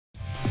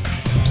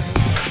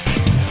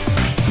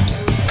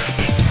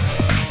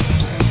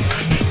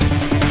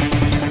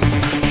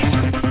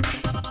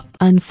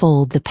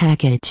Unfold the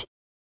package.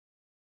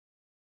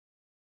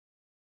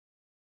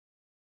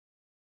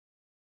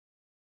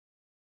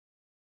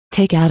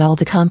 Take out all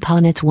the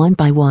components one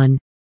by one.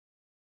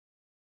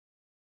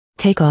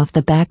 Take off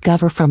the back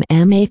cover from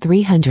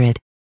MA300.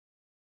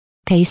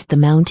 Paste the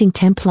mounting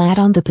template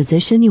on the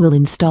position you will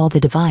install the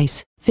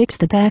device. Fix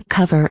the back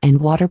cover and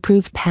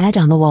waterproof pad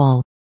on the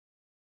wall.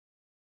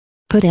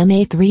 Put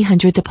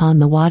MA300 upon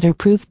the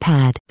waterproof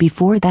pad.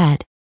 Before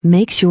that,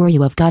 make sure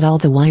you have got all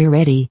the wire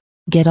ready.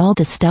 Get all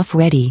the stuff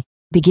ready.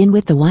 Begin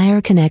with the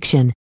wire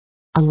connection.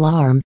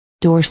 Alarm,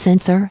 door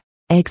sensor,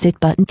 exit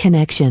button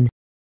connection.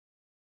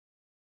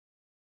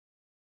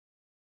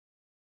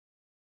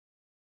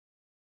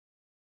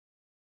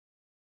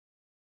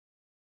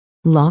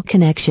 Lock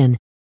connection.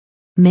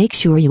 Make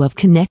sure you have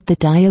connect the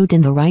diode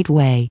in the right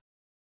way.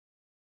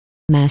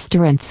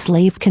 Master and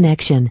slave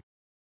connection.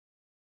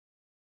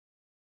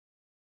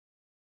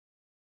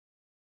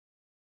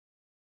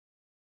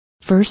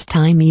 First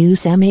time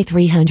use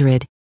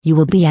MA300, you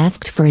will be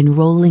asked for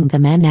enrolling the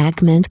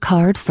management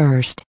card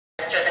first.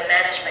 Register the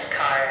management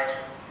card.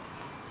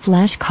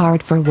 Flash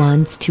card for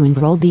once to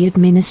enroll the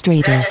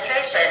administrator.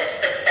 Registration is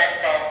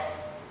successful.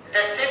 The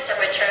system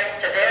returns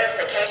to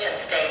verification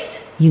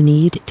state. You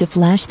need to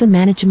flash the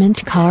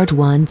management card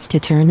once to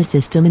turn the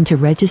system into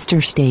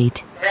register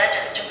state.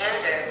 Register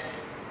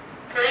users.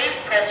 Please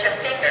press your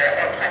finger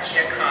or punch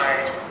your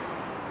card.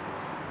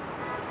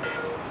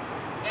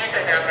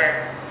 User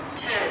number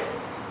 2.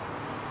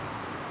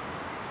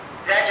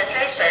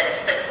 Registration is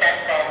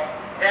successful.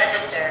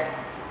 Register.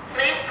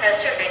 Please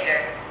press your finger.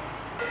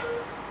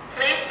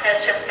 Please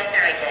press your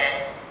finger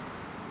again.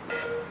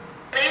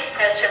 Please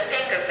press your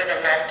finger for the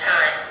last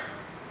time.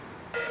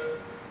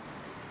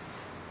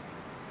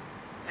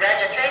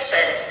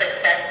 Registration is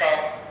successful.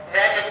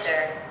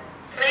 Register.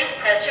 Please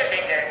press your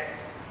finger.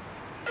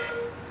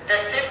 The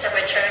system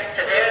returns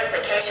to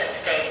verification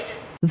state.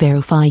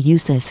 Verify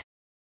uses.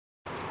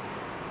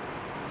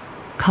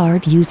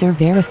 Card user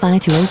verify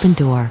to open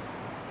door.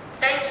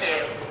 Thank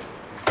you.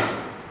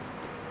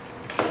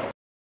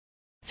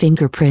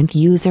 Fingerprint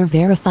user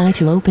verify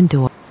to open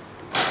door.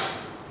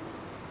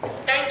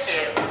 Thank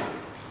you.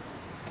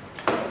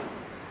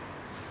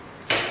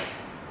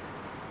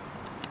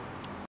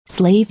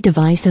 Slave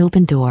device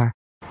open door.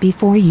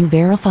 Before you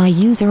verify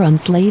user on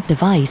slave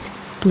device,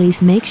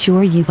 please make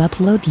sure you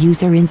upload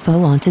user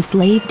info onto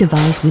slave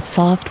device with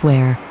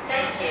software.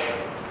 Thank you.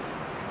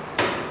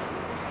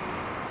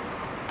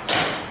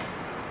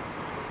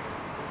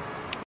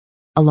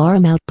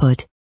 Alarm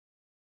output.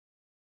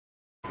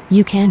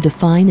 You can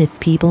define if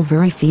people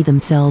verify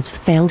themselves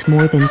failed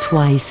more than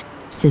twice.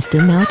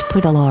 System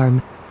output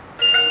alarm.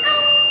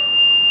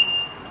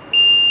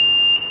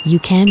 You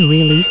can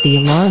release the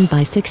alarm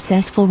by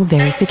successful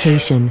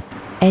verification.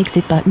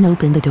 Exit button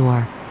open the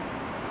door.